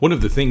One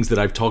of the things that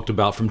I've talked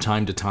about from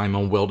time to time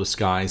on Well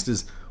Disguised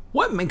is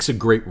what makes a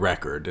great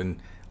record,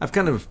 and I've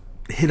kind of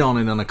hit on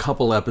it on a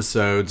couple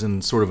episodes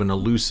in sort of an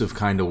elusive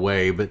kind of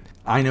way, but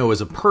I know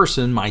as a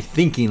person, my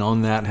thinking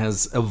on that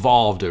has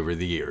evolved over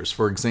the years.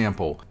 For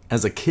example,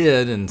 as a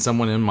kid and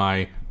someone in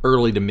my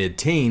early to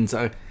mid-teens,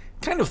 I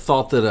kind of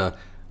thought that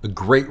a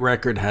great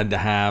record had to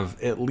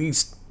have at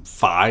least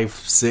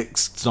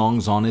 5-6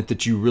 songs on it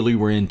that you really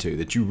were into,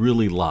 that you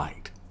really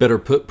liked. Better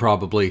put,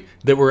 probably,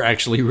 that were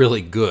actually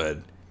really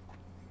good.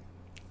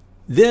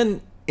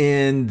 Then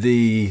in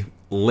the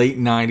late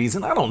 90s,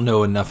 and I don't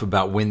know enough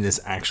about when this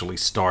actually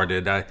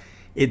started,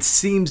 it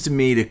seems to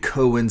me to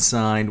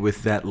coincide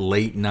with that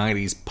late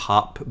 90s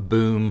pop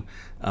boom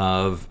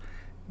of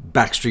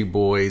Backstreet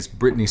Boys,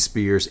 Britney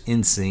Spears,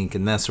 NSYNC,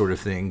 and that sort of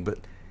thing. But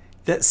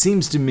that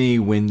seems to me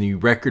when the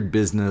record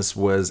business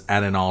was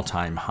at an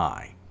all-time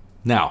high.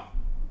 Now,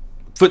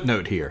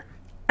 footnote here,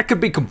 I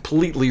could be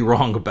completely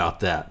wrong about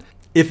that.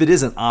 If it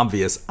isn't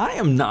obvious, I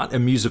am not a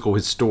musical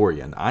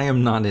historian. I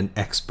am not an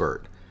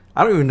expert.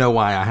 I don't even know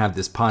why I have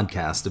this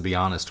podcast, to be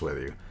honest with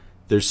you.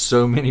 There's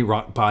so many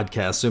rock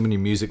podcasts, so many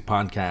music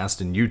podcasts,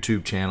 and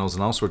YouTube channels,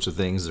 and all sorts of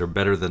things that are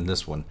better than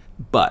this one.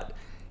 But,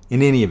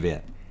 in any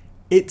event,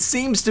 it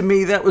seems to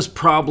me that was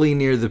probably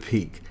near the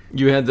peak.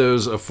 You had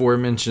those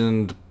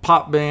aforementioned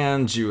pop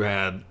bands, you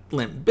had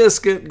Limp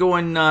Bizkit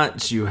going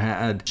nuts, you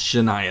had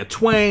Shania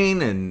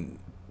Twain and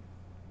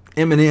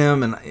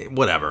Eminem and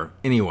whatever.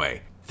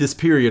 Anyway, this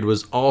period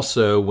was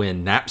also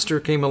when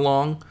Napster came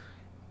along.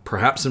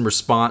 Perhaps in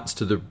response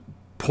to the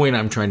point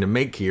I'm trying to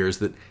make here is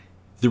that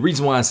the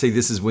reason why I say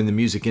this is when the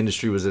music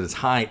industry was at its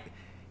height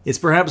is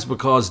perhaps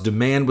because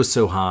demand was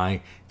so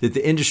high that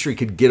the industry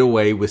could get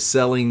away with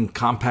selling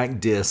compact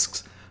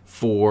discs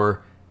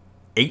for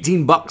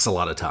 $18 a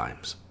lot of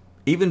times.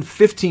 Even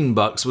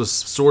 $15 was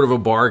sort of a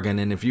bargain,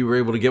 and if you were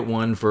able to get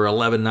one for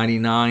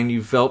 $11.99,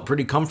 you felt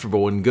pretty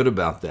comfortable and good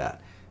about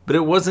that. But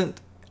it wasn't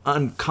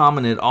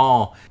uncommon at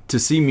all to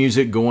see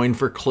music going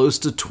for close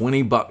to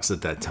 $20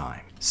 at that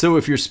time. So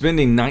if you're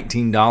spending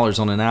 $19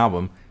 on an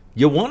album,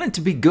 you want it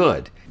to be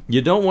good.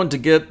 You don't want to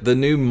get the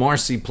new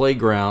Marcy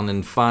Playground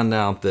and find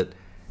out that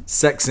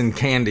Sex and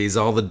Candy's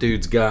all the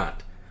dude's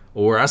got.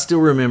 Or I still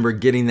remember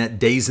getting that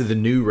Days of the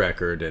New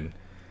record and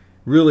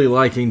really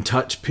liking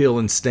Touch, Peel,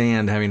 and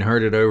Stand, having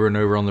heard it over and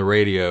over on the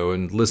radio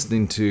and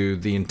listening to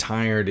the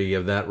entirety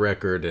of that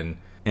record. And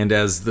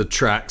as the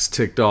tracks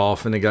ticked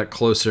off and it got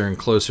closer and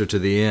closer to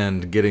the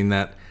end, getting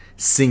that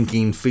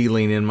sinking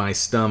feeling in my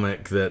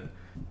stomach that,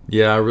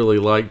 yeah, I really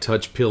like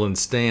Touch, Peel, and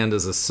Stand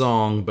as a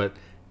song, but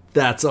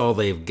that's all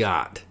they've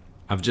got.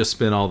 I've just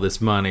spent all this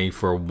money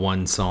for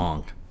one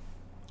song.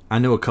 I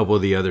know a couple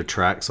of the other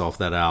tracks off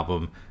that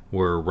album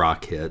were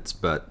rock hits,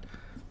 but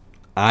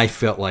I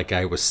felt like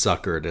I was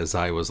suckered as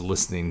I was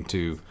listening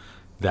to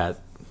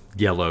that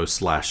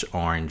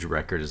yellow/orange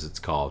record, as it's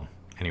called.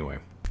 Anyway,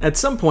 at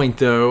some point,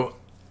 though,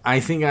 I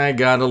think I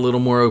got a little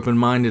more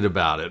open-minded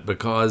about it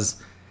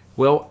because,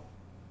 well,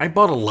 I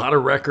bought a lot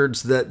of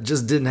records that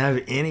just didn't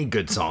have any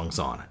good songs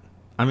on it.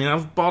 I mean,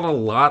 I've bought a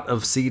lot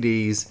of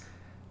CDs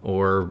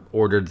or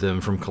ordered them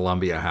from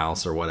Columbia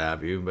House or what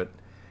have you, but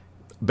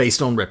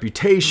based on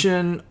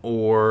reputation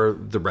or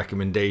the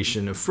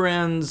recommendation of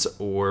friends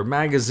or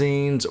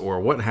magazines or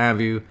what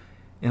have you,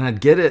 and I'd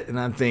get it and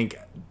I'd think,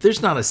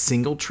 there's not a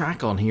single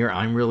track on here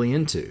I'm really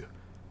into.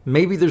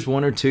 Maybe there's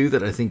one or two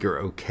that I think are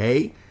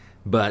okay,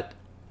 but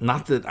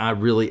not that I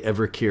really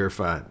ever care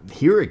if I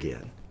hear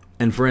again.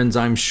 And friends,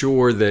 I'm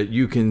sure that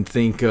you can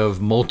think of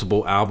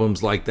multiple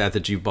albums like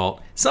that you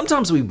bought.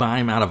 Sometimes we buy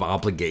them out of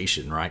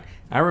obligation, right?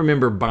 I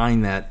remember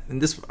buying that,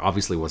 and this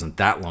obviously wasn't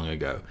that long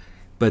ago,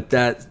 but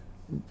that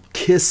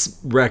Kiss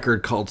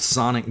record called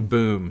Sonic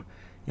Boom,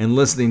 and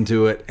listening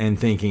to it and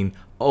thinking,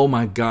 oh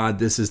my God,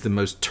 this is the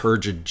most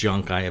turgid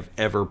junk I have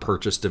ever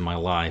purchased in my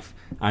life.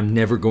 I'm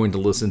never going to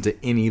listen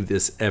to any of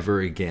this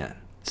ever again.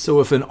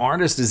 So if an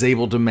artist is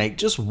able to make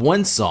just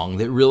one song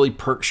that really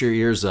perks your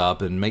ears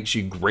up and makes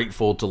you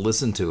grateful to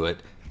listen to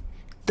it,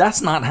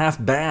 that's not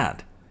half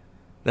bad.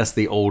 That's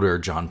the older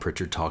John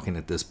Pritchard talking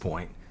at this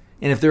point.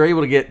 And if they're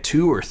able to get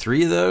 2 or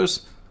 3 of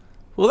those,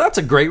 well, that's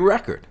a great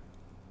record.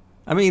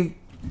 I mean,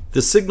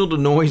 the signal to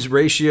noise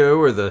ratio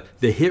or the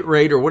hit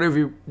rate or whatever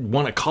you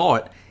want to call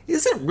it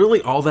isn't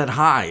really all that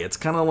high. It's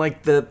kind of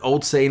like the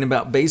old saying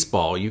about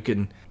baseball. You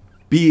can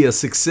be a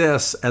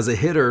success as a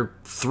hitter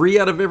 3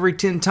 out of every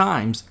 10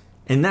 times,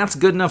 and that's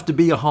good enough to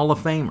be a Hall of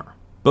Famer.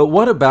 But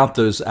what about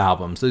those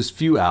albums, those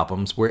few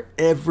albums where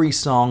every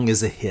song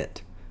is a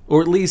hit?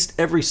 Or at least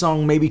every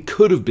song maybe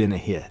could have been a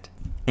hit.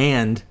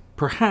 And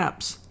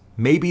perhaps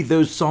maybe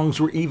those songs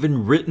were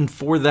even written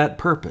for that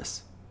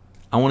purpose.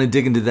 I want to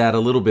dig into that a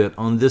little bit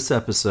on this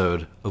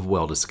episode of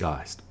Well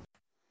Disguised.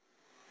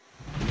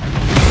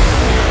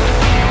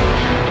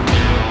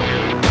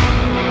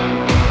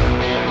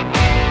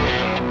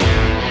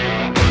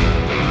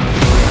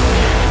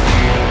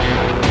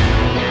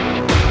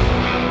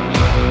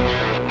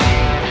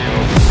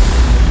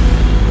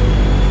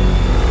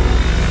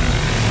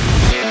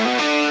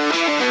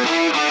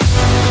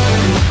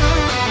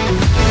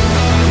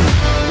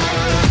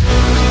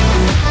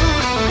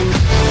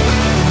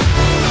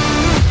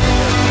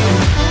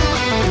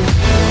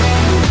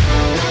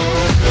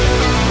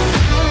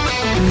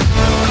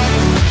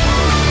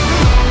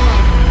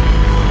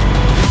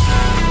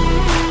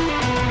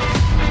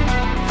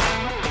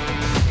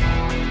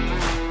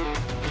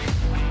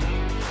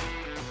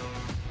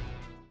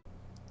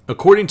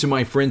 According to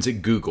my friends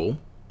at Google,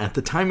 at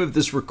the time of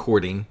this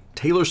recording,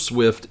 Taylor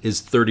Swift is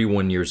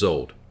 31 years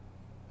old.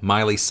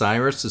 Miley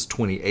Cyrus is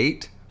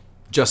 28.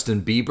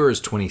 Justin Bieber is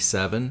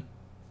 27.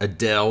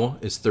 Adele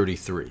is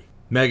 33.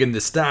 Megan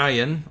Thee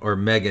Stallion,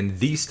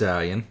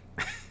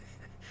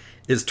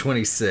 is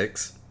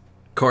 26.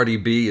 Cardi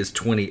B is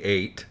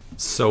 28.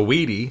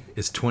 Saweetie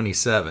is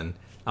 27.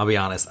 I'll be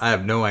honest, I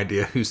have no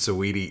idea who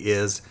Saweetie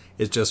is.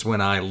 It's just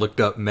when I looked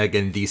up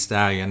Megan Thee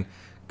Stallion,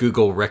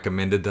 Google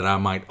recommended that I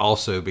might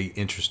also be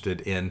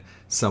interested in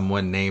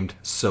someone named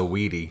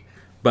Saweetie.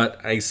 But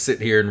I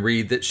sit here and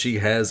read that she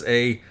has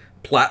a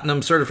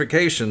platinum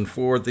certification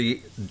for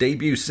the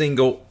debut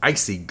single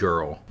Icy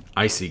Girl.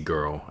 Icy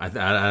Girl.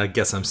 I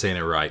guess I'm saying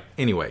it right.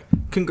 Anyway,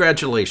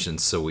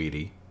 congratulations,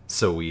 Saweetie.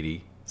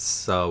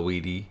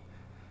 Saweetie.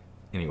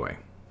 Anyway,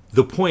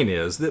 the point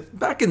is that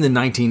back in the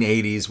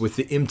 1980s, with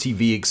the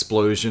MTV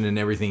explosion and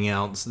everything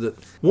else, that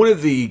one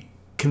of the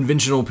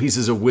conventional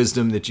pieces of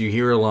wisdom that you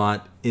hear a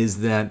lot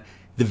is that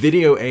the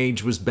video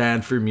age was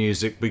bad for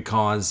music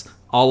because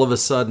all of a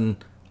sudden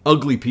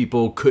ugly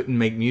people couldn't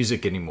make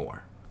music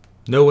anymore.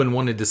 No one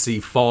wanted to see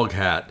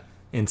Foghat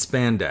in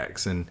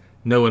spandex, and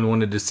no one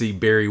wanted to see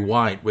Barry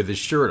White with his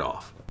shirt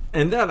off.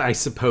 And that, I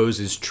suppose,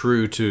 is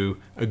true to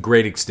a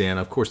great extent.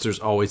 Of course, there's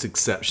always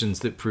exceptions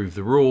that prove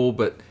the rule,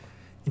 but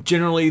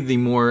generally the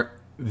more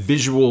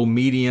visual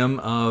medium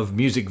of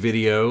music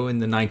video in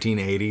the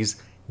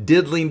 1980s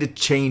did lead to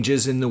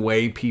changes in the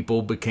way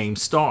people became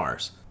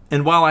stars.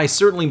 And while I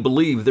certainly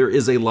believe there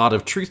is a lot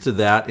of truth to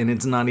that, and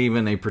it's not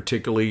even a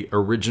particularly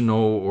original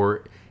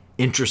or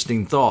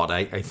interesting thought,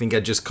 I think I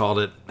just called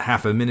it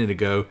half a minute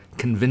ago,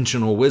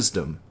 conventional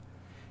wisdom.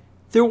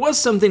 There was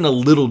something a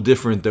little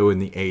different though in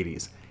the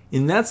 80s,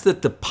 and that's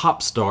that the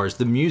pop stars,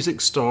 the music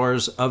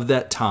stars of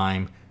that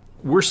time,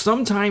 were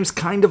sometimes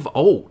kind of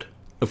old.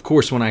 Of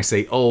course, when I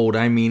say old,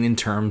 I mean in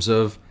terms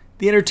of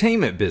the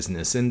entertainment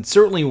business, and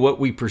certainly what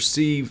we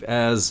perceive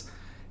as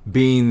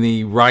being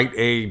the right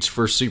age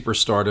for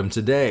superstardom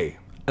today.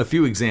 A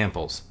few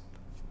examples.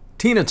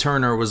 Tina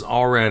Turner was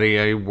already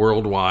a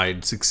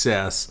worldwide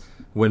success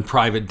when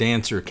Private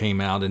Dancer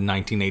came out in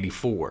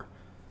 1984.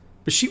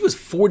 But she was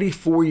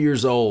 44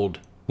 years old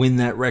when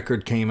that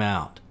record came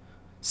out,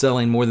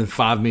 selling more than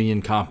 5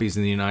 million copies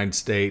in the United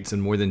States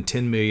and more than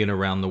 10 million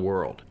around the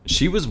world.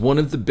 She was one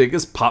of the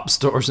biggest pop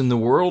stars in the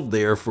world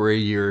there for a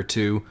year or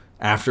two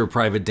after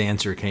Private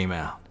Dancer came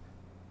out.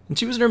 And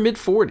she was in her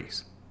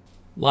mid-40s.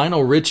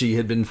 Lionel Richie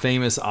had been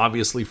famous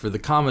obviously for the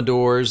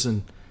Commodores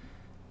and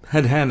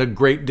had had a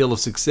great deal of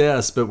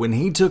success, but when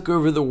he took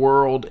over the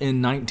world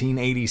in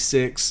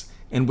 1986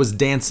 and was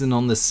dancing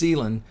on the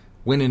ceiling,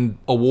 winning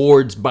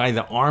awards by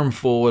the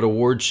armful at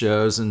award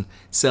shows and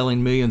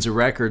selling millions of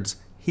records,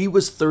 he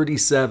was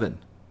 37.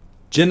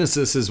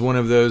 Genesis is one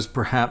of those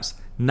perhaps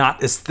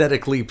not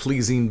aesthetically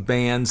pleasing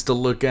bands to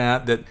look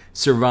at that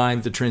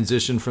survived the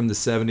transition from the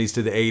 70s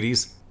to the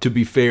 80s. To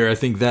be fair, I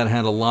think that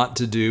had a lot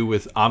to do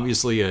with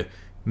obviously a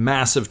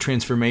massive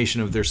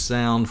transformation of their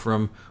sound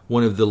from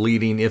one of the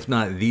leading, if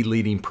not the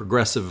leading,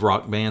 progressive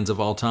rock bands of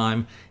all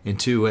time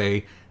into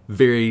a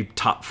very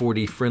top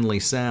 40 friendly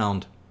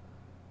sound.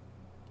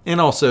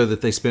 And also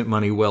that they spent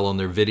money well on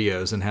their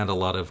videos and had a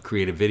lot of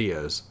creative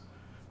videos.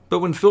 But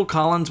when Phil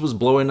Collins was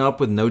blowing up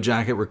with No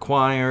Jacket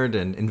Required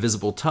and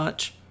Invisible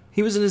Touch,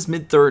 he was in his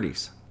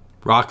mid-30s.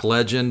 Rock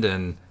legend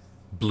and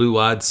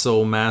blue-eyed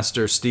soul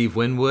master Steve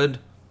Winwood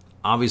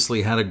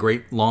obviously had a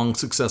great, long,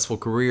 successful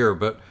career,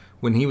 but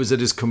when he was at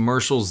his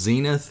commercial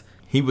zenith,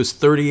 he was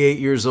 38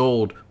 years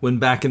old when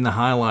Back in the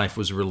High Life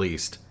was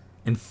released,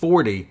 and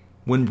 40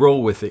 when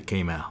Roll With It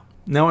came out.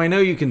 Now I know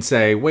you can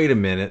say, wait a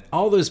minute,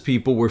 all those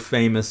people were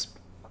famous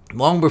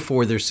long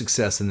before their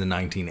success in the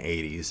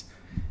 1980s.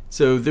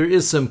 So there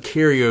is some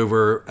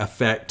carryover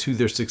effect to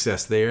their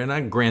success there, and I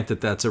grant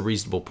that that's a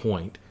reasonable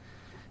point.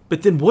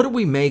 But then what do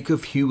we make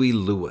of Huey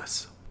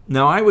Lewis?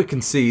 Now I would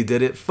concede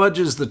that it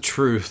fudges the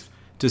truth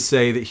to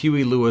say that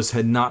Huey Lewis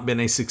had not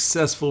been a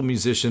successful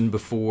musician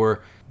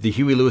before the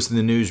Huey Lewis and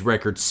the News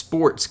record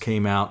Sports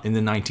came out in the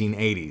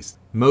 1980s.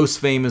 Most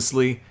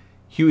famously,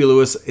 Huey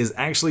Lewis is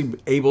actually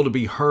able to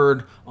be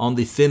heard on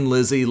the Thin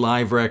Lizzy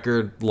live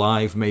record,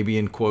 live maybe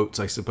in quotes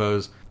I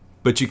suppose,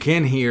 but you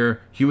can hear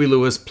Huey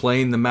Lewis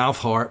playing the mouth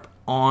harp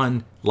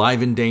on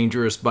Live and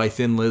Dangerous by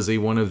Thin Lizzy,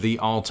 one of the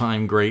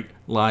all-time great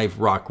live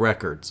rock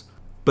records.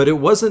 But it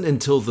wasn't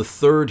until the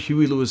third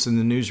Huey Lewis and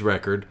the News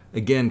record,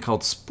 again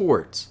called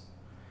Sports,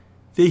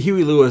 that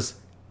Huey Lewis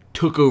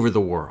took over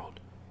the world.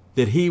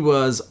 That he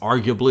was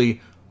arguably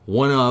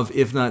one of,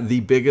 if not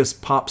the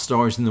biggest pop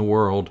stars in the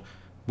world,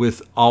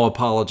 with all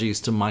apologies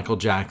to Michael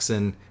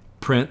Jackson,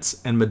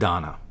 Prince, and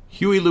Madonna.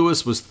 Huey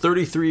Lewis was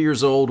 33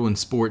 years old when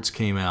Sports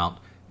came out,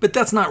 but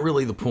that's not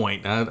really the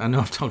point. I know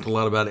I've talked a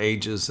lot about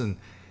ages, and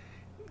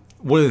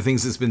one of the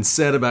things that's been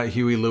said about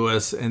Huey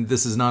Lewis, and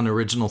this is not an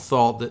original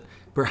thought, that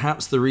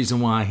perhaps the reason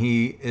why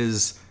he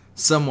is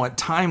somewhat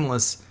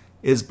timeless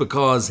is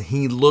because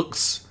he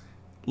looks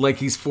like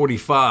he's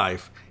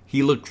 45.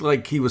 He looked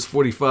like he was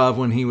 45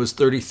 when he was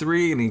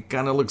 33, and he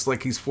kind of looks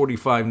like he's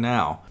 45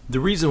 now. The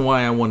reason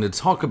why I wanted to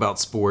talk about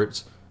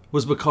Sports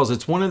was because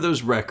it's one of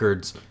those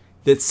records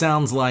that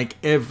sounds like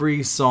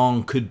every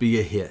song could be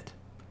a hit.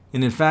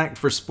 And in fact,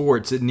 for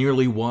Sports, it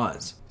nearly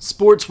was.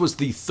 Sports was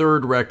the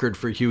third record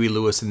for Huey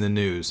Lewis and the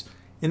News.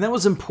 And that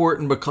was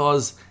important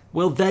because,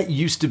 well, that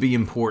used to be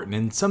important.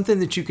 And something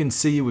that you can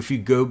see if you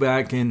go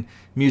back in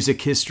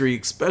music history,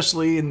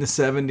 especially in the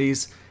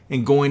 70s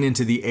and going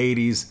into the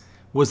 80s,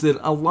 was that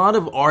a lot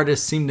of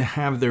artists seem to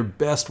have their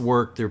best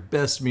work, their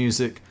best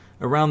music,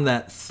 around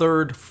that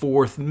third,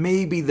 fourth,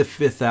 maybe the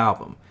fifth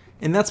album.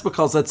 And that's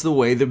because that's the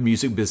way the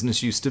music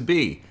business used to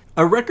be.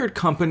 A record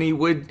company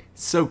would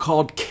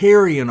so-called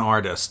carry an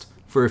artist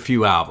for a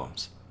few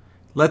albums.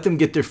 Let them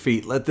get their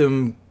feet, let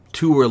them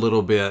tour a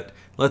little bit,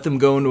 let them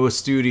go into a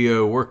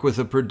studio, work with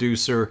a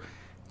producer,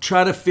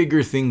 try to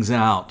figure things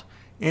out.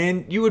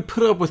 And you would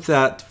put up with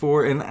that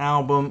for an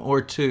album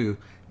or two.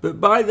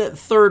 But by that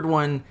third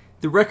one,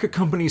 the record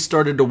companies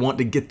started to want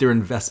to get their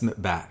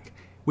investment back,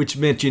 which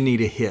meant you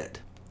need a hit.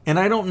 And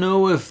I don't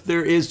know if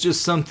there is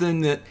just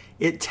something that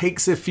it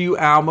takes a few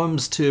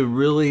albums to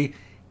really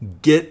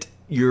get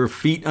your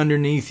feet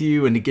underneath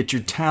you and to get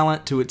your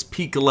talent to its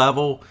peak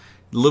level,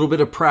 a little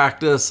bit of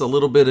practice, a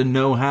little bit of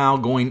know-how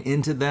going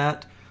into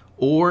that,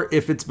 or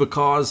if it's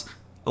because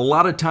a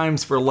lot of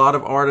times for a lot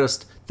of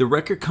artists, the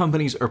record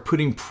companies are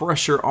putting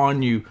pressure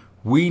on you.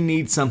 We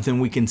need something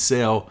we can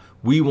sell.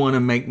 We want to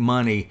make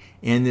money.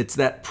 And it's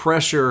that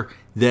pressure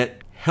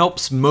that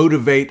helps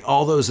motivate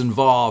all those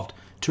involved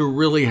to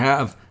really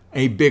have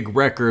a big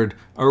record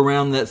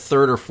around that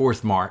third or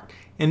fourth mark.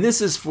 And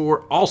this is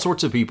for all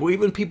sorts of people,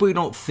 even people you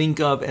don't think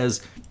of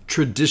as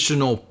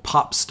traditional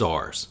pop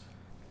stars.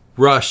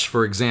 Rush,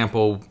 for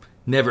example,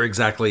 never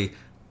exactly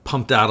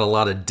pumped out a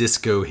lot of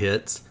disco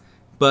hits,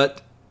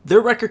 but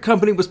their record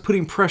company was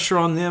putting pressure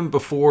on them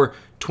before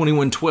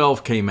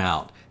 2112 came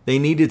out. They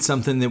needed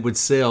something that would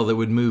sell, that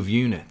would move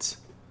units.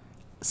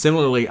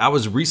 Similarly, I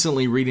was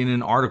recently reading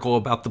an article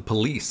about the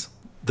Police.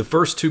 The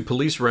first two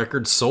Police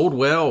records sold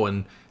well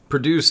and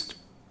produced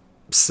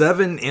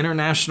 7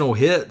 international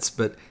hits,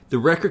 but the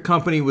record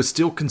company was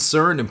still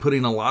concerned and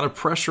putting a lot of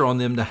pressure on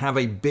them to have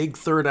a big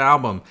third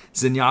album.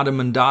 Zenyatta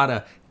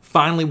Mondatta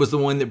finally was the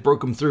one that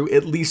broke them through,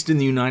 at least in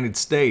the United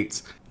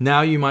States.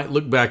 Now you might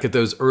look back at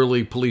those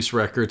early Police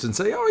records and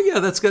say, oh yeah,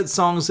 that's got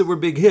songs that were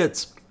big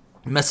hits,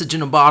 Message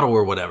in a Bottle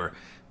or whatever.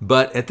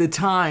 But at the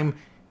time,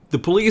 the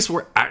Police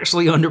were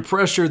actually under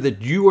pressure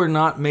that you are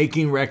not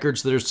making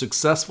records that are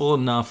successful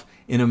enough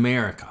in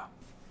America.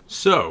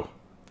 So,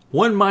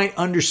 one might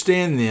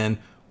understand then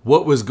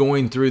what was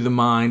going through the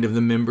mind of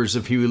the members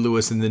of Huey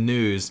Lewis and the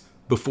News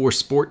before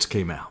Sports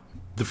came out.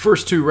 The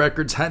first two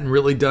records hadn't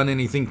really done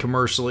anything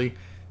commercially.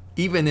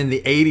 Even in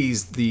the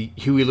 80s, the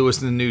Huey Lewis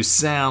and the News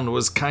sound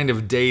was kind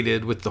of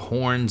dated with the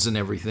horns and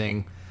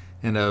everything,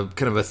 and a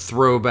kind of a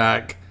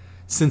throwback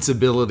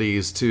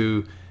sensibilities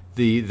to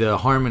the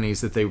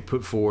harmonies that they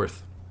put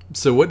forth.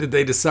 So what did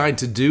they decide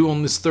to do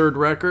on this third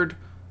record?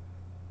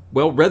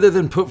 Well, rather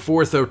than put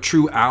forth a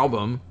true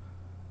album,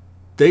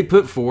 they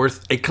put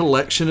forth a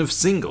collection of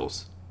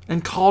singles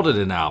and called it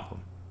an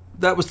album.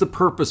 That was the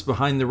purpose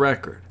behind the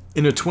record.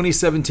 In a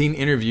 2017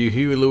 interview,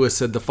 Huey Lewis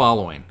said the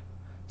following: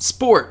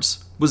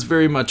 "Sports was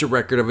very much a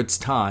record of its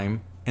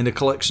time and a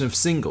collection of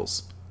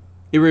singles.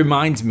 It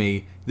reminds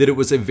me that it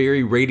was a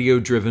very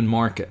radio-driven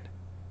market.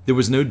 There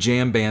was no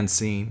jam band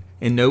scene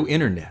and no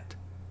internet.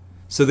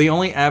 So the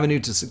only avenue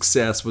to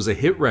success was a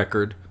hit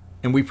record,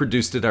 and we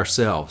produced it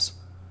ourselves.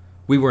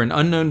 We were an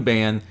unknown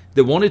band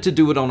that wanted to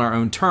do it on our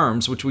own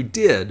terms, which we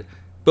did,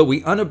 but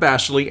we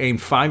unabashedly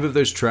aimed 5 of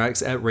those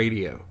tracks at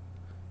radio.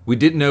 We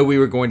didn't know we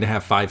were going to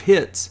have 5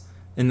 hits,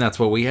 and that's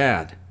what we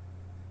had.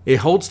 It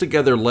holds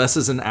together less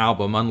as an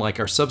album, unlike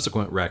our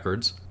subsequent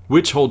records,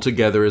 which hold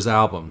together as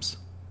albums.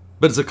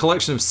 But as a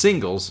collection of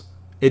singles,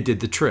 it did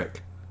the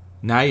trick.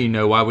 Now you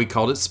know why we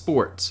called it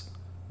Sports,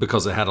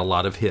 because it had a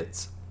lot of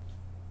hits."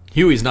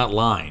 Huey's not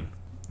lying.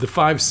 The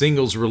 5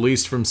 singles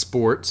released from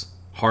Sports,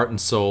 Heart and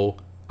Soul,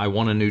 I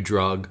Want a New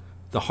Drug,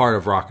 The Heart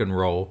of Rock and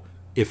Roll,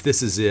 If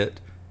This Is It,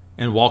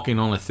 and Walking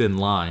on a Thin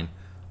Line,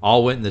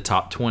 all went in the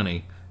top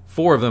 20.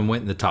 4 of them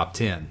went in the top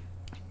 10.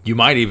 You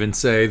might even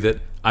say that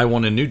I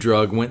Want a New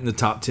Drug went in the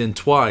top 10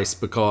 twice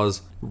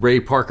because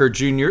Ray Parker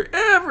Jr.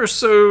 ever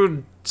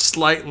so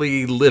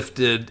slightly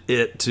lifted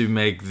it to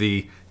make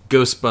the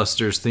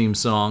Ghostbusters theme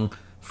song,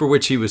 for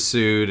which he was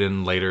sued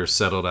and later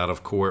settled out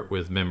of court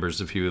with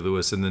members of Huey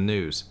Lewis and the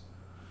News.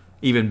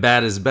 Even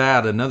Bad Is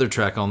Bad, another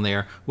track on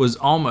there, was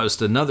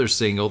almost another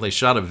single. They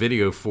shot a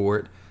video for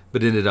it,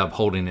 but ended up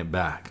holding it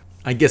back.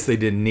 I guess they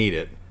didn't need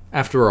it.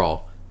 After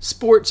all,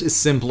 Sports is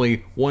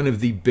simply one of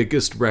the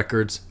biggest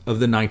records of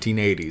the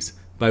 1980s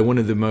by one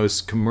of the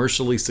most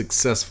commercially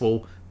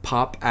successful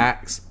pop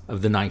acts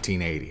of the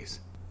 1980s.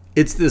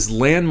 It's this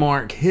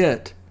landmark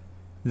hit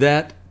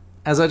that,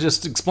 as I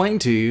just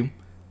explained to you,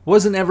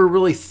 wasn't ever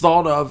really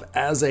thought of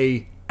as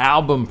an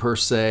album per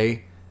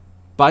se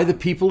by the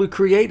people who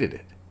created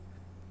it.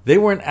 They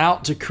weren't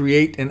out to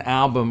create an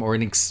album or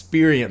an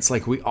experience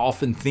like we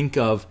often think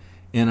of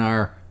in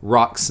our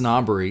rock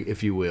snobbery,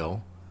 if you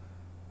will.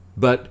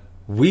 But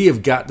we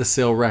have got to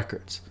sell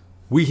records.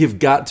 We have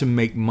got to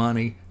make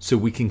money so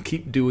we can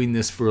keep doing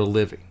this for a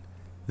living.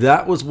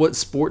 That was what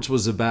sports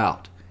was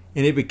about,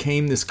 and it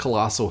became this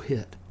colossal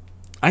hit.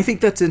 I think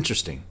that's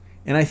interesting,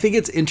 and I think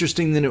it's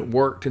interesting that it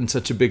worked in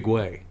such a big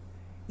way.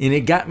 And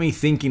it got me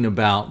thinking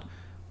about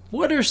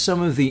what are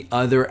some of the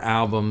other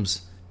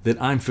albums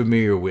that I'm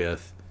familiar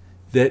with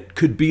that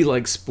could be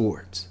like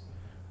sports,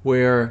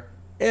 where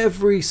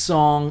every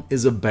song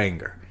is a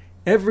banger.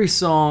 Every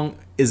song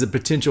is a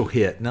potential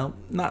hit. Now,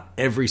 not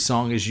every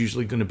song is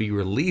usually going to be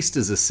released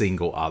as a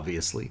single,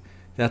 obviously.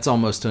 That's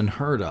almost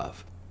unheard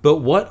of. But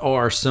what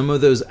are some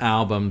of those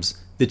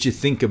albums that you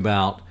think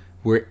about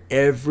where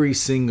every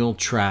single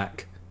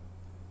track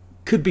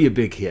could be a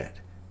big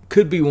hit?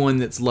 Could be one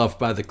that's loved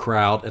by the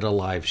crowd at a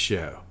live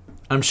show.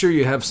 I'm sure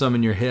you have some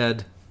in your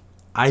head.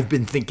 I've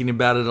been thinking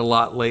about it a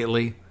lot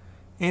lately.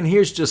 And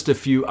here's just a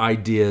few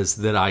ideas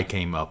that I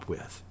came up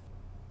with.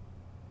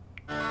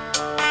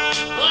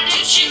 Well,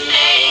 did she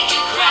make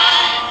you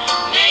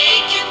cry,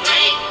 make you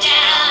break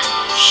down,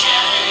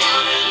 shatter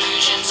your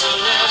illusions of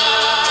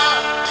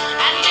love?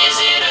 And is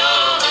it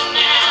over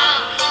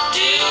now?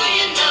 Do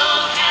you know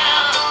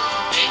how?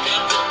 Pick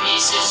up the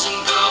pieces and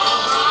go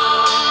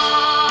home.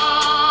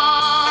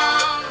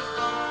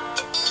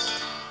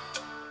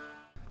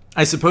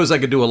 I suppose I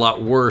could do a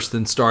lot worse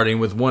than starting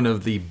with one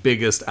of the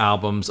biggest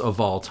albums of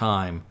all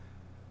time.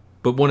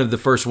 But one of the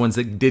first ones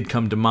that did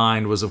come to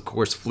mind was, of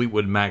course,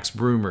 Fleetwood Mac's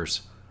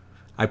Rumours.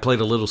 I played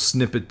a little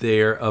snippet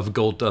there of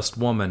Gold Dust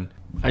Woman.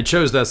 I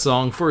chose that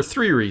song for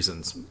 3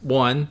 reasons.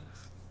 1,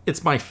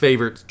 it's my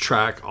favorite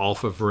track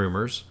off of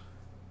Rumours.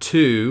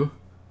 2,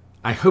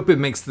 I hope it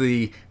makes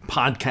the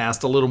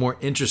podcast a little more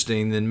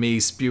interesting than me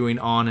spewing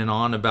on and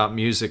on about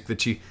music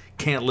that you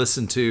can't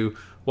listen to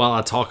while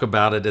I talk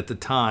about it at the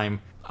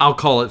time. I'll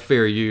call it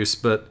fair use,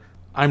 but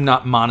I'm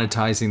not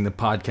monetizing the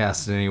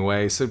podcast in any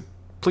way, so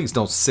please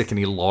don't sick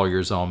any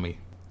lawyers on me.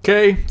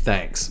 Okay,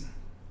 thanks.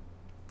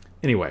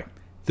 Anyway,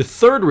 the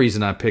third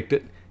reason I picked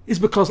it is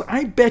because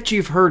I bet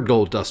you've heard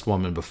Gold Dust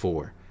Woman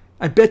before.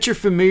 I bet you're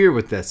familiar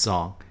with that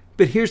song.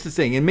 But here's the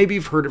thing, and maybe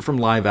you've heard it from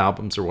live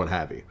albums or what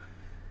have you.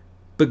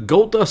 But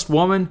Gold Dust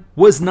Woman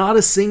was not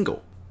a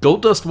single.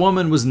 Gold Dust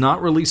Woman was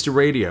not released to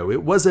radio.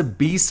 It was a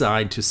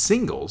B-side to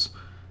singles.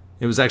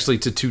 It was actually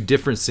to 2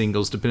 different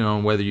singles, depending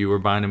on whether you were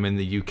buying them in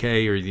the UK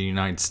or the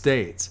United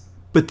States.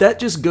 But that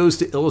just goes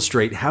to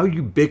illustrate how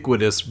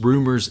ubiquitous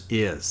Rumours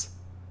is.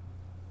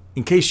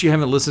 In case you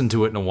haven't listened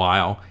to it in a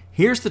while,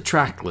 here's the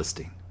track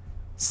listing.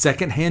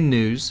 Secondhand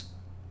News,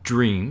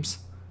 Dreams,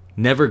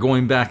 Never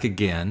Going Back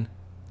Again,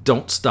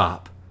 Don't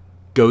Stop,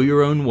 Go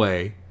Your Own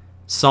Way,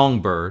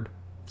 Songbird,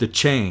 The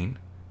Chain,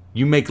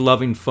 You Make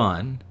Loving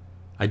Fun,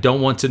 I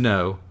Don't Want to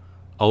Know,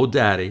 Old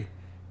Daddy,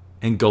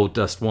 and Gold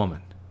Dust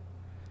Woman.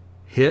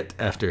 Hit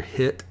after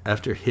hit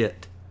after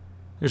hit.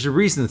 There's a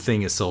reason the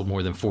thing has sold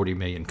more than 40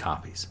 million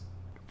copies.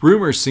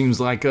 Rumours seems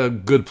like a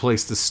good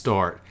place to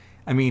start.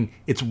 I mean,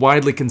 it's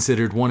widely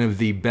considered one of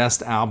the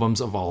best albums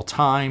of all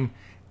time,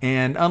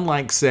 and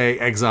unlike, say,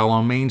 Exile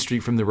on Main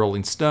Street from the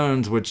Rolling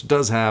Stones, which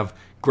does have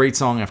great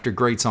song after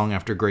great song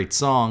after great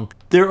song,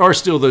 there are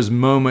still those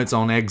moments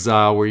on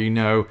Exile where you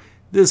know,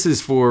 this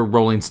is for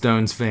Rolling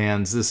Stones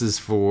fans, this is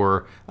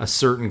for a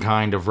certain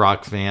kind of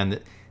rock fan.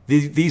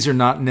 These are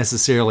not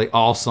necessarily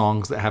all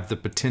songs that have the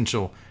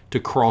potential to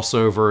cross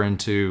over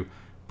into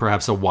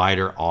perhaps a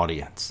wider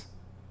audience.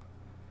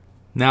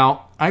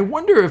 Now, I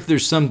wonder if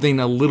there's something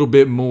a little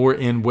bit more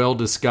in Well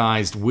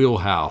Disguised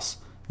wheelhouse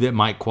that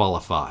might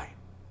qualify.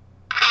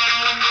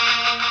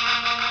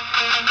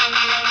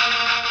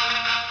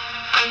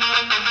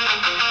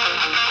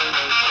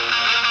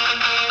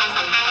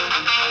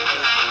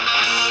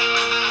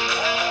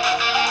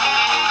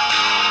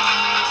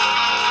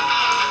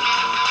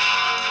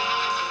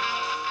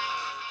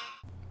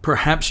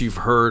 Perhaps you've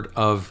heard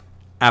of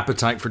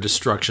Appetite for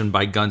Destruction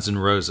by Guns N'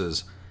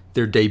 Roses,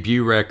 their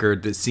debut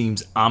record that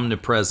seems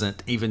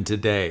omnipresent even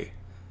today.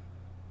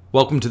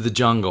 Welcome to the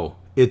Jungle,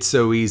 It's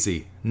So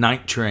Easy,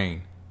 Night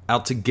Train,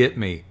 Out to Get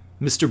Me,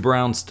 Mr.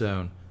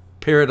 Brownstone,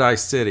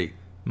 Paradise City,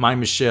 My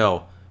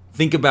Michelle,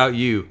 Think About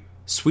You,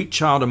 Sweet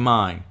Child of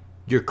Mine,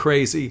 You're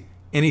Crazy,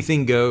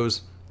 Anything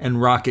Goes,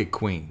 and Rocket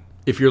Queen.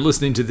 If you're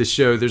listening to this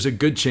show, there's a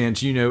good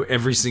chance you know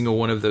every single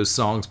one of those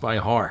songs by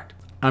heart.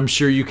 I'm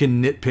sure you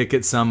can nitpick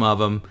at some of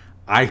them.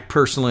 I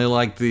personally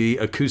like the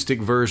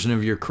acoustic version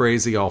of You're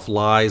Crazy off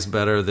Lies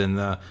better than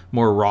the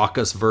more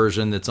raucous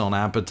version that's on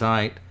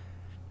Appetite.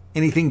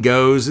 Anything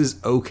Goes is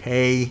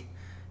okay.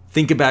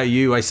 Think About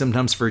You, I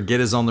sometimes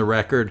forget is on the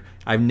record.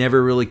 I've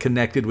never really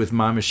connected with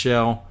My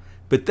Michelle.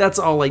 But that's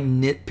all like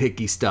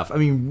nitpicky stuff. I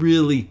mean,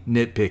 really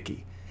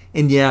nitpicky.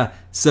 And yeah,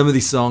 some of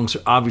these songs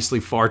are obviously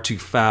far too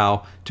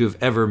foul to have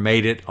ever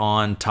made it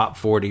on top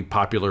 40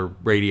 popular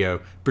radio,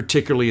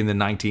 particularly in the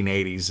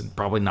 1980s, and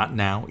probably not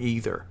now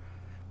either.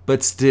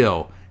 But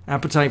still,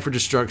 Appetite for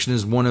Destruction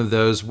is one of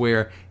those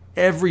where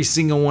every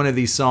single one of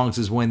these songs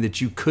is one that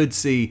you could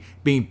see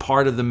being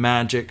part of the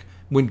magic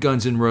when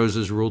Guns N'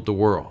 Roses ruled the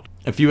world.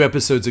 A few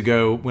episodes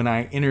ago, when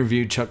I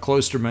interviewed Chuck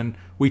Klosterman,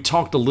 we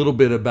talked a little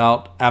bit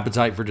about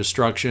Appetite for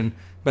Destruction,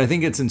 but I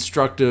think it's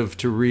instructive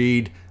to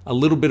read a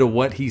little bit of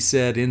what he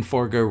said in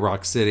Fargo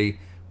Rock City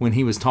when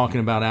he was talking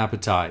about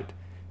Appetite.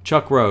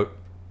 Chuck wrote,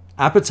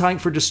 "Appetite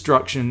for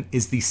Destruction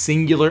is the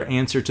singular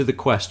answer to the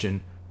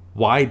question,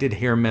 why did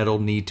hair metal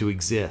need to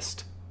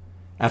exist?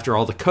 After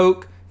all the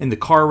coke, and the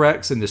car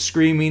wrecks, and the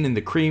screaming, and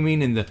the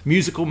creaming, and the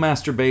musical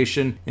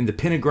masturbation, and the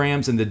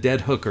pentagrams, and the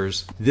dead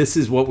hookers, this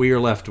is what we are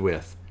left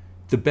with.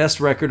 The best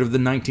record of the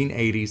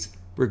 1980s,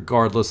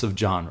 regardless of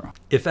genre.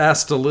 If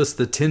asked to list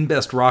the 10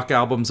 best rock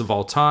albums of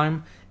all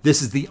time,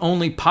 this is the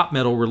only pop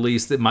metal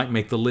release that might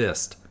make the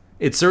list.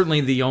 It's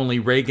certainly the only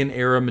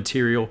Reagan-era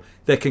material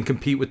that can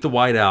compete with the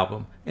White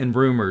Album, and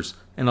Rumors,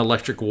 and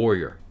Electric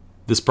Warrior."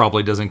 This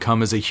probably doesn't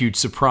come as a huge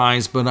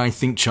surprise, but I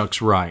think Chuck's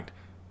right.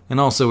 And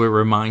also it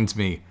reminds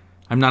me,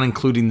 I'm not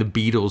including the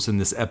Beatles in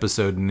this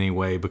episode in any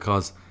way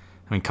because,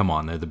 come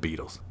on, they're the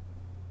Beatles.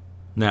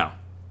 Now,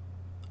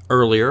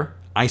 earlier,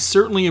 I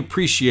certainly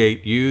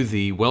appreciate you,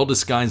 the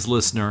well-disguised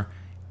listener,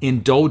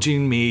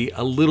 indulging me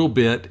a little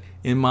bit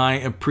in my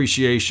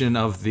appreciation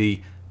of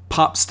the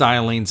pop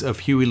stylings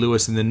of Huey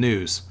Lewis and the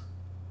News.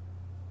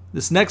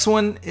 This next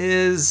one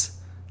is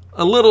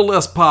a little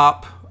less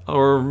pop,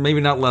 or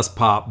maybe not less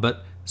pop,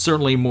 but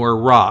certainly more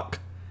rock.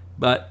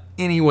 But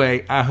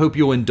anyway, I hope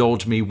you'll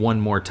indulge me one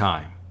more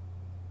time.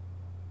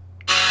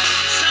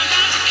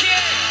 Sometimes you kid,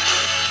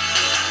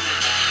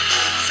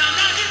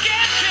 sometimes you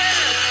get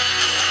kid,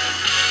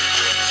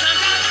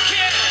 sometimes you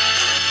kid,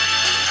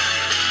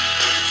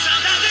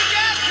 sometimes you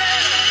get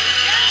kid,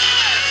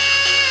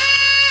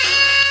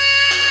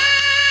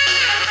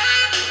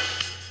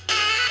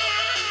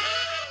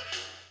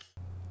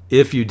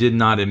 If you did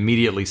not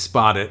immediately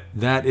spot it,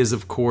 that is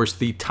of course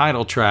the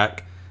title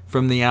track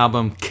from the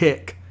album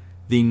Kick,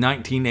 the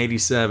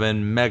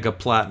 1987 Mega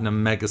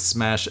Platinum Mega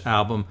Smash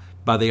album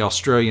by the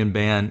Australian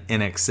band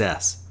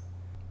INXS.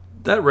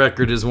 That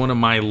record is one of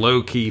my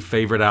low-key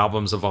favorite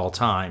albums of all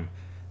time.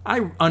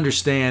 I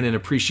understand and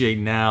appreciate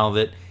now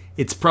that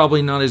it's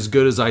probably not as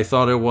good as I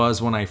thought it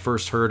was when I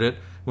first heard it.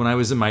 When I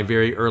was in my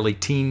very early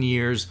teen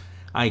years,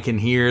 I can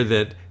hear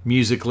that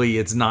musically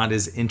it's not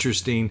as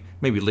interesting,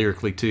 maybe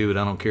lyrically too, but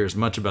I don't care as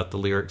much about the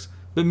lyrics.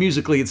 But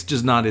musically it's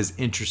just not as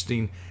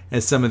interesting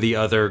as some of the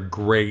other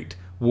great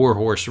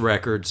Warhorse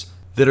records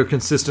that are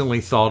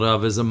consistently thought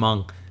of as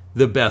among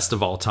the best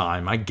of all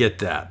time. I get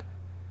that.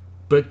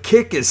 But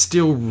Kick is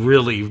still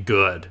really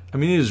good.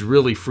 It is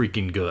really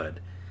freaking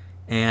good.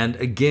 And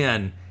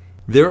again,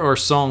 there are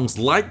songs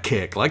like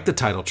Kick, like the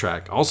title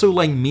track, also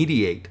like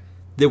Mediate,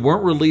 that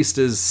weren't released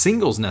as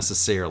singles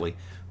necessarily,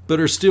 but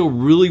are still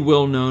really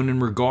well known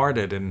and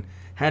regarded and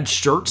had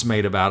shirts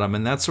made about them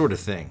and that sort of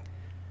thing.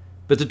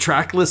 But the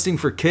track listing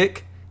for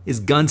Kick is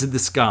Guns in the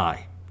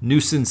Sky,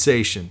 New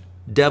Sensation,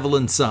 Devil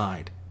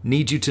Inside,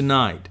 Need You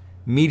Tonight,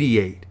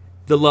 Mediate,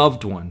 The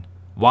Loved One,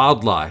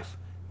 Wildlife,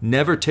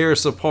 Never Tear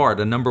Us Apart,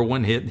 a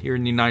 #1 hit here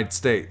in the United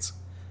States,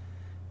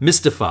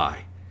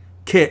 Mystify,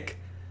 Kick,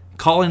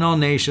 Calling All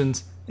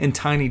Nations, and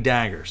Tiny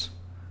Daggers.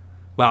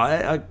 Wow,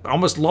 I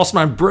almost lost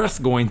my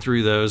breath going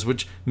through those,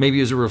 which maybe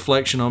is a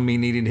reflection on me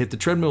needing to hit the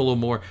treadmill a little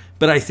more,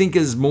 but I think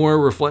is more a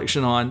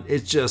reflection on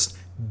it's just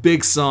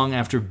big song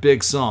after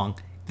big song.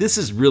 This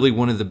is really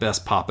one of the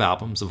best pop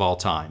albums of all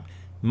time.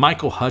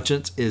 Michael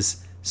Hutchence is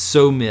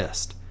so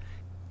missed.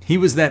 He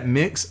was that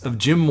mix of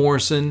Jim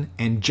Morrison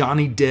and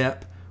Johnny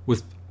Depp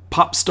with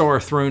pop star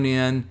thrown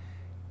in.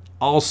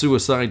 All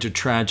suicides are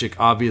tragic,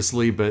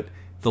 obviously, but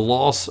the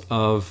loss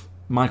of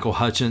Michael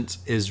Hutchence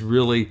is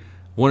really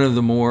one of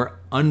the more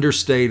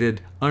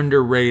understated,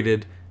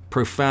 underrated,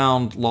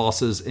 profound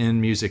losses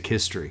in music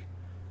history.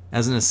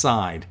 As an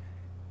aside,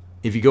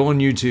 if you go on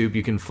YouTube,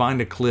 you can find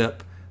a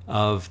clip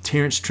of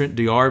Terence Trent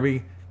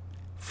D'Arby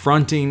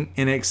fronting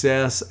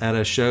INXS at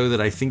a show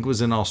that I think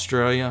was in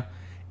Australia,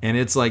 and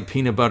it's like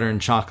peanut butter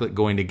and chocolate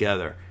going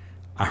together.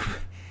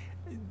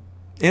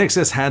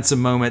 INXS had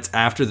some moments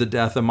after the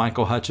death of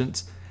Michael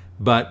Hutchence,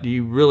 but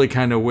you really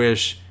kind of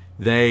wish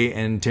they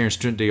and Terence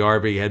Trent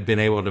D'Arby had been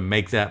able to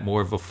make that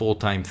more of a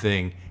full-time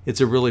thing. It's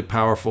a really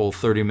powerful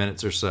 30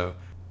 minutes or so.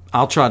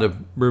 I'll try to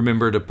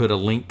remember to put a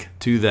link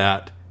to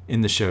that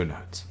in the show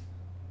notes.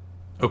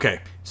 Okay,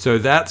 so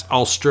that's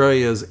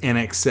Australia's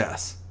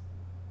INXS.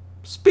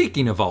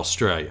 Speaking of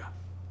Australia,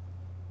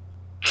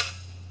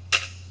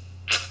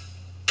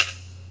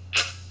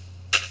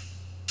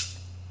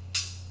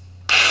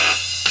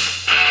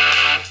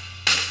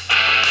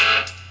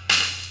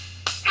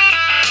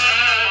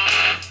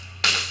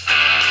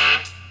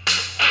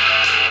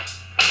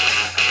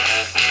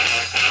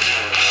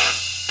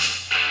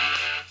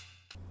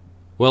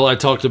 well, I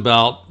talked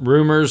about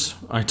Rumors,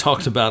 I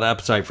talked about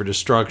Appetite for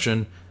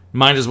Destruction.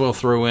 Might as well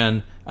throw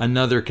in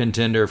another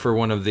contender for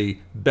one of the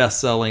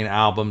best-selling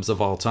albums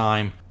of all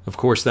time. Of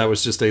course, that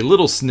was just a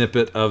little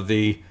snippet of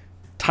the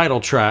title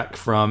track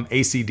from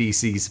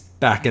AC/DC's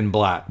Back in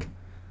Black,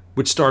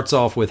 which starts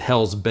off with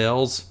Hell's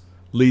Bells,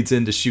 leads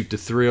into Shoot to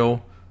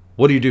Thrill,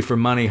 What Do You Do for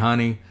Money,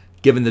 Honey,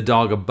 Giving the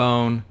Dog a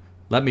Bone,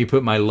 Let Me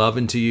Put My Love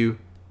Into You,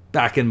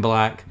 Back in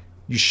Black,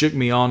 You Shook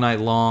Me All Night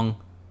Long,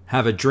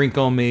 Have a Drink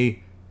on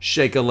Me,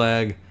 Shake a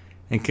Leg,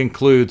 and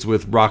concludes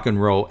with Rock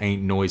and Roll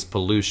Ain't Noise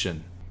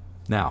Pollution.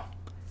 Now,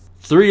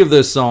 3 of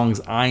those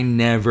songs I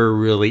never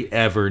really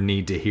ever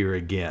need to hear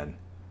again.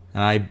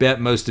 And I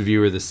bet most of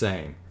you are the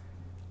same.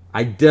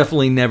 I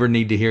definitely never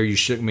need to hear You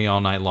Shook Me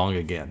All Night Long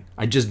again.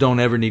 I just don't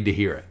ever need to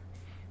hear it.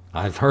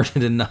 I've heard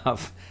it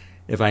enough.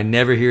 If I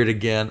never hear it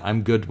again,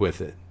 I'm good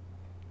with it.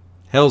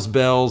 Hell's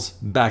Bells,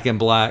 Back in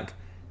Black.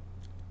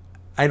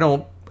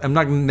 I'm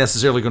not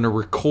necessarily going to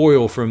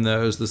recoil from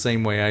those the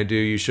same way I do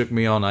You Shook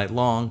Me All Night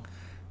Long.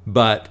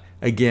 But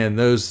again,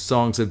 those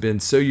songs have been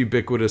so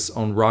ubiquitous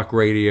on rock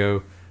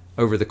radio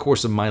over the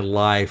course of my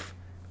life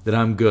that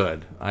I'm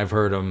good. I've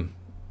heard them.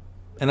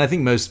 And I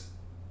think most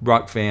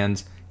rock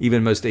fans,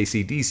 even most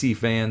AC/DC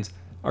fans,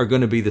 are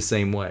going to be the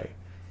same way.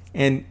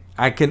 And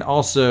I can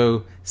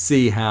also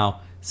see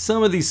how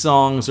some of these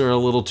songs are a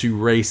little too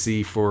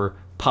racy for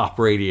pop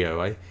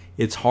radio.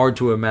 It's hard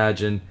to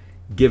imagine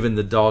Giving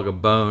the Dog a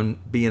Bone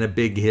being a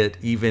big hit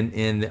even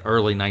in the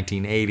early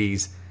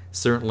 1980s,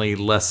 certainly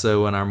less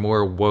so in our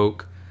more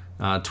woke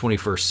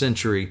 21st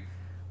century.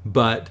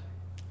 But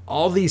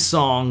all these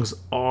songs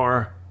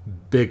are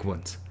big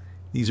ones.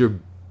 These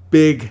are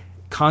big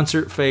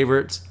concert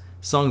favorites,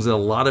 songs that a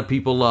lot of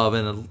people love,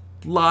 and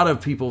a lot of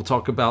people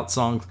talk about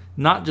songs,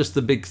 not just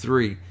the big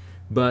 3,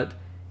 but,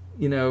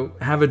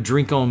 Have a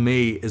Drink on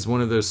Me is one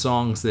of those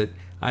songs that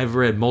I've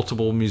read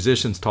multiple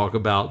musicians talk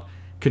about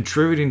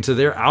contributing to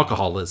their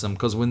alcoholism,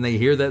 because when they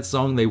hear that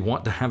song, they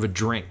want to have a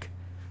drink.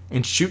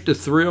 And Shoot to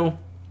Thrill,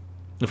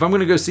 if I'm going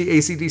to go see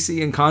AC/DC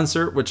in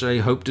concert, which I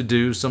hope to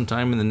do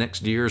sometime in the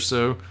next year or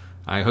so,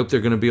 I hope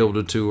they're going to be able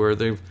to tour.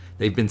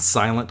 They've been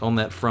silent on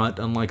that front,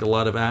 unlike a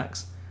lot of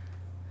acts.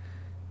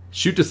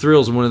 Shoot to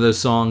Thrill is one of those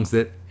songs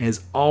that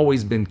has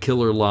always been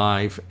killer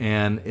live,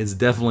 and is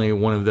definitely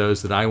one of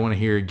those that I want to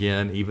hear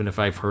again, even if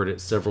I've heard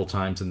it several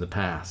times in the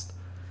past.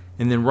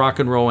 And then Rock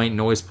and Roll Ain't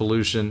Noise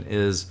Pollution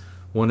is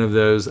one of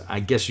those, I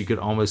guess you could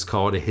almost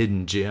call it a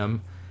hidden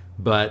gem,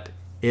 but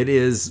it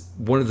is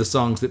one of the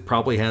songs that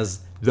probably has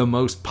the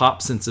most pop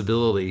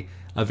sensibility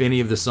of any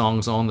of the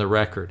songs on the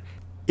record.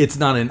 It's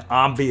not an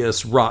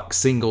obvious rock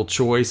single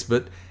choice,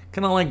 but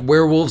kind of like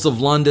Werewolves of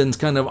London's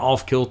kind of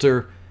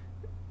off-kilter.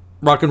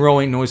 Rock and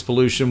Roll Ain't Noise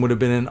Pollution would have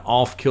been an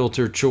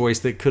off-kilter choice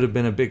that could have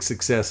been a big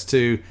success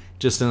too,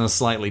 just in a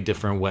slightly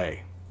different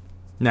way.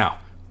 Now,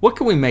 what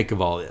can we make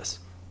of all this?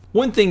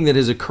 One thing that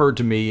has occurred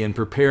to me in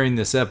preparing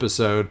this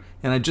episode,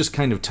 and I just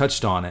kind of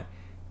touched on it,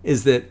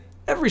 is that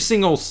every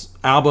single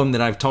album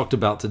that I've talked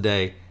about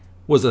today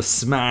was a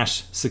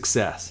smash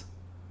success.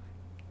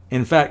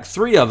 In fact,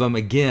 3 of them,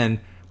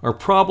 again, are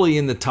probably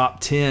in the top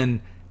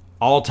 10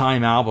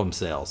 all-time album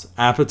sales.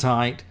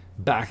 Appetite,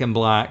 Back in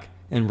Black,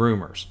 and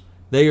Rumors.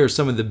 They are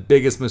some of the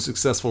biggest, most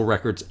successful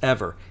records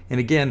ever. And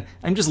again,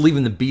 I'm just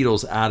leaving the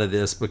Beatles out of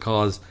this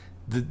because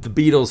the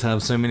Beatles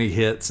have so many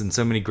hits and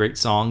so many great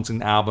songs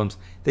and albums.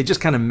 They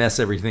just kind of mess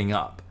everything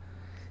up.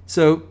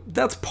 So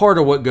that's part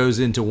of what goes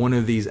into one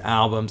of these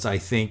albums, I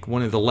think.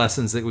 One of the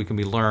lessons that we can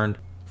be learned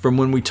from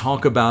when we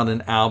talk about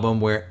an album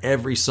where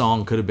every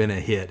song could have been a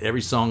hit.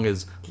 Every song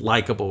is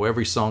likable.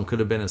 Every song could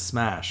have been a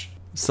smash.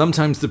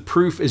 Sometimes the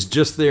proof is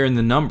just there in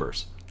the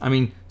numbers. I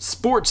mean,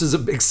 Sports is a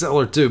big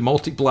seller too,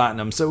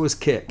 multi-platinum, so is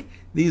Kick.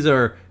 These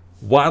are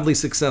wildly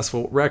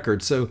successful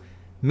records, so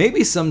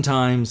maybe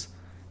sometimes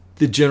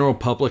the general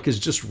public is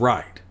just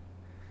right.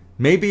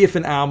 Maybe if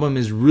an album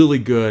is really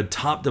good,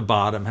 top to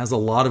bottom, has a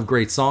lot of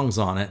great songs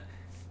on it,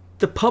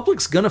 the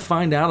public's going to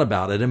find out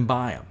about it and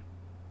buy them.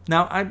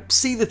 Now, I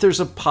see that there's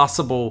a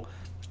possible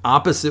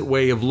opposite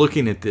way of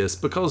looking at this,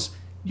 because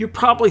you're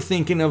probably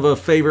thinking of a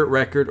favorite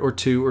record or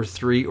 2 or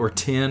 3 or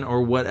 10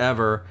 or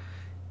whatever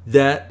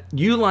that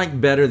you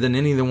like better than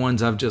any of the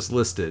ones I've just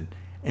listed.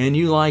 And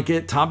you like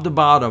it top to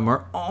bottom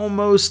or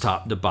almost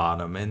top to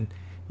bottom. And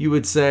you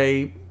would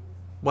say,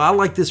 well, I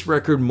like this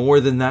record more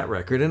than that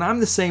record. And I'm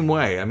the same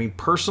way. I mean,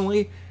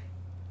 personally,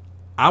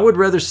 I would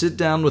rather sit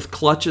down with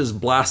Clutch's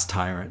Blast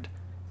Tyrant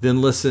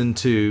than listen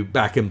to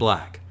Back in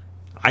Black.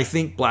 I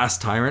think Blast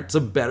Tyrant's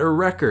a better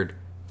record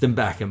than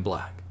Back in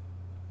Black.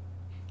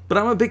 But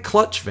I'm a big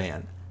Clutch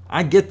fan.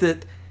 I get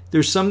that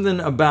there's something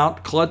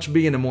about Clutch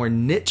being a more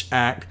niche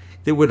act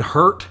that would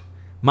hurt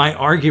my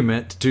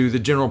argument to the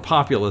general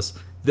populace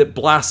that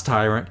Blast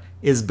Tyrant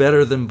is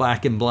better than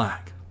Back in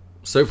Black.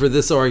 So for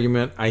this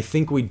argument, I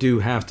think we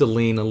do have to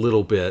lean a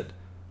little bit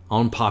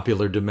on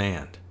popular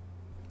demand.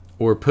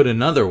 Or put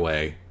another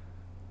way,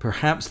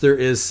 perhaps there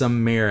is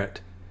some merit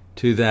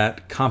to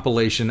that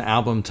compilation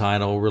album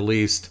title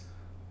released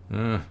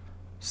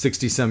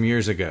 60-some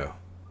years ago.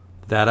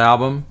 That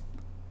album,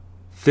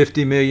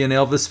 50 million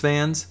Elvis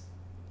fans,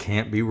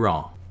 can't be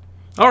wrong.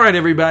 All right,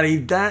 everybody,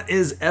 that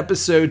is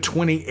episode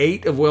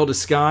 28 of Well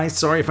Disguised.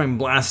 Sorry if I'm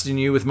blasting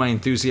you with my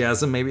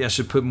enthusiasm. Maybe I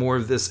should put more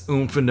of this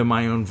oomph into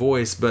my own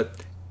voice.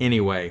 But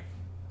anyway,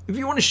 if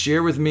you want to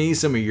share with me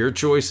some of your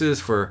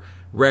choices for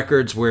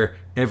records where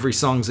every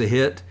song's a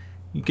hit,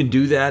 you can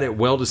do that at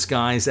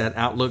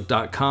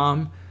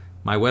welldisguised@outlook.com.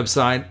 My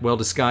website,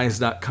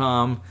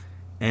 welldisguised.com.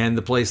 And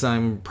the place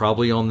I'm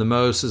probably on the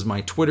most is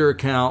my Twitter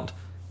account,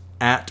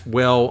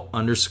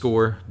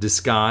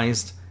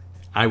 @well_disguised.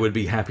 I would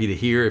be happy to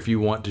hear if you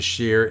want to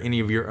share any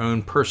of your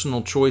own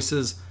personal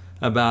choices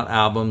about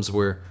albums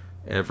where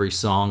every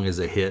song is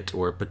a hit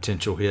or a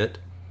potential hit.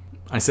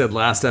 I said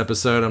last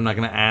episode I'm not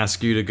going to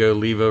ask you to go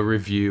leave a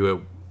review at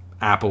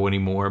Apple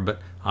anymore,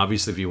 but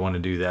obviously if you want to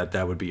do that,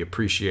 that would be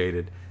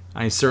appreciated.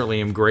 I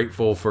certainly am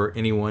grateful for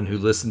anyone who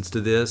listens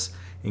to this,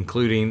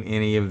 including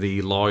any of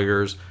the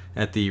lawyers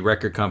at the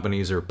record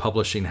companies or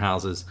publishing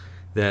houses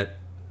that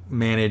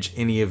manage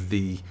any of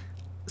the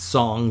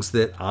songs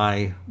that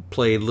I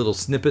played little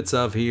snippets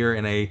of here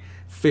in a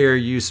fair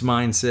use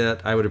mindset.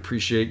 I would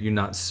appreciate you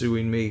not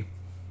suing me.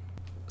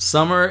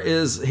 Summer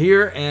is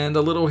here and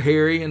a little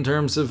hairy in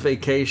terms of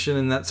vacation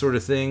and that sort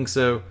of thing,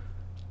 so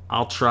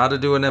I'll try to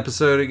do an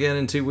episode again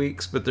in 2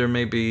 weeks, but there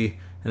may be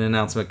an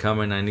announcement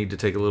coming. I need to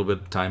take a little bit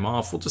of time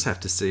off. We'll just have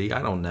to see.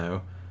 I don't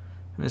know.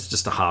 It's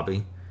just a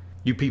hobby.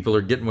 You people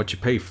are getting what you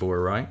pay for,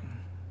 right?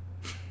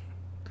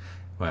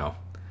 Well,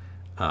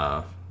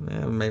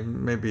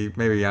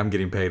 maybe I'm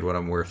getting paid what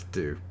I'm worth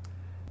too.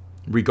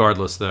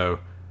 Regardless, though,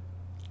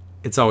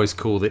 it's always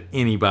cool that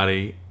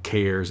anybody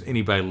cares,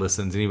 anybody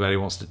listens, anybody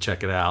wants to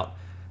check it out.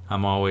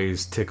 I'm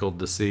always tickled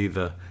to see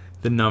the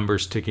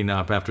numbers ticking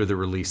up after the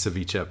release of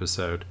each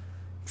episode.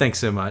 Thanks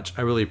so much.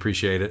 I really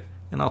appreciate it,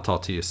 and I'll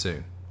talk to you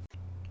soon.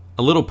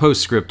 A little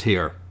postscript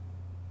here.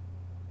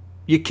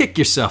 You kick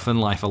yourself in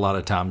life a lot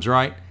of times,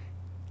 right?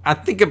 I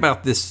think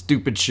about this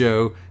stupid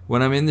show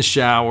when I'm in the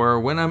shower,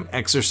 when I'm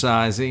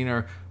exercising,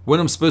 or when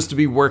I'm supposed to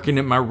be working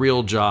at my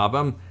real job.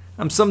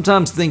 I'm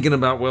sometimes thinking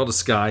about Well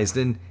Disguised,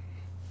 and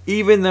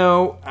even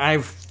though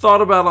I've thought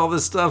about all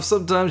this stuff,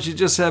 sometimes you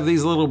just have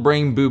these little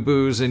brain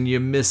boo-boos and you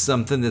miss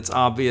something that's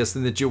obvious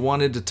and that you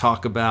wanted to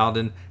talk about.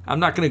 And I'm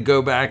not going to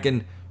go back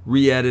and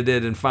re-edit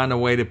it and find a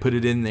way to put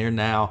it in there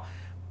now.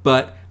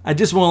 But I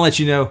just want to let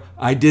you know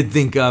I did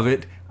think of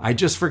it. I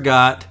just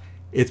forgot.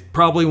 It's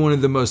probably one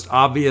of the most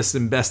obvious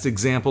and best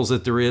examples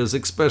that there is,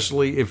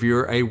 especially if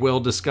you're a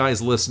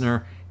well-disguised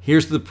listener.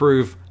 Here's the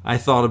proof. I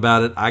thought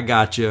about it. I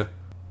got you.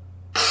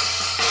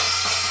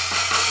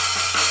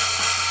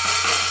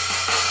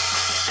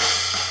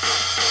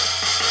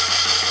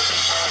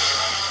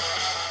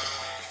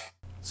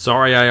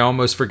 Sorry, I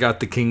almost forgot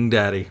the King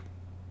Daddy.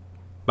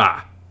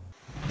 Bye.